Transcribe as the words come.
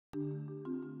¡Ay,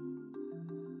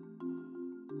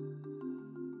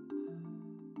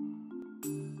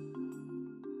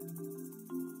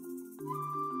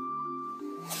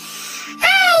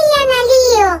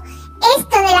 Analio!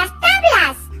 Esto de las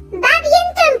tablas va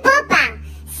viento en popa.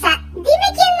 Dime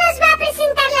quién nos va a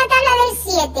presentar la tabla del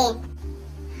 7.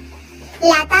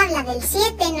 La tabla del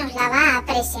 7 nos la va a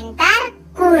presentar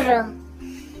Curro,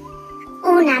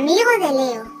 un amigo de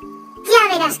Leo. Ya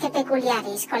verás qué peculiar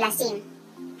es, Colasin.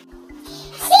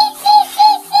 ¡Sí!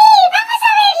 ¡Vamos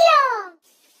a verlo!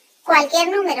 Cualquier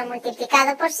número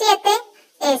multiplicado por 7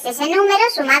 es ese número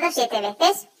sumado 7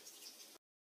 veces.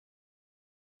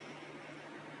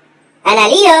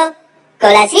 Analio,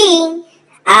 Colasin,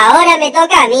 ahora me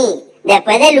toca a mí.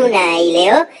 Después de Luna y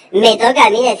Leo, me toca a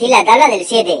mí decir la tabla del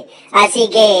 7. Así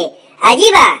que, ¡allí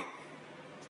va!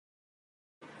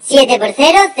 7 por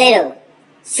 0, 0.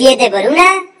 7 por 1,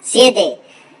 7.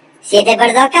 7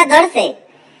 por 2, 14.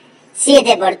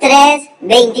 7 por 3,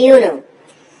 21.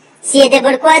 7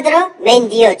 por 4,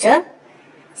 28.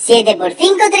 7 por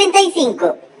 5,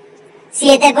 35.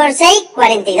 7 por 6,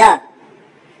 42.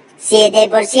 7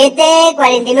 por 7,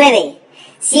 49.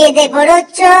 7 por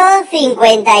 8,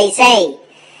 56.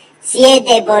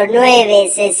 7 por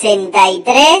 9,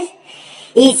 63.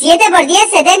 Y 7 por 10,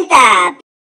 70.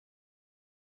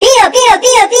 ¡Pío, pío,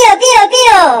 pío, pío, pío,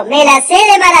 pío! ¡Me la sé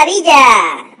de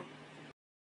maravilla!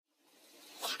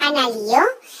 Analio,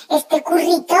 este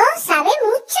Currito sabe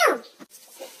mucho.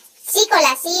 Sí,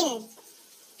 Colasin.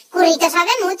 Currito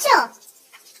sabe mucho.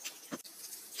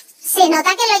 Se nota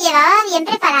que lo llevaba bien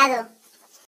preparado.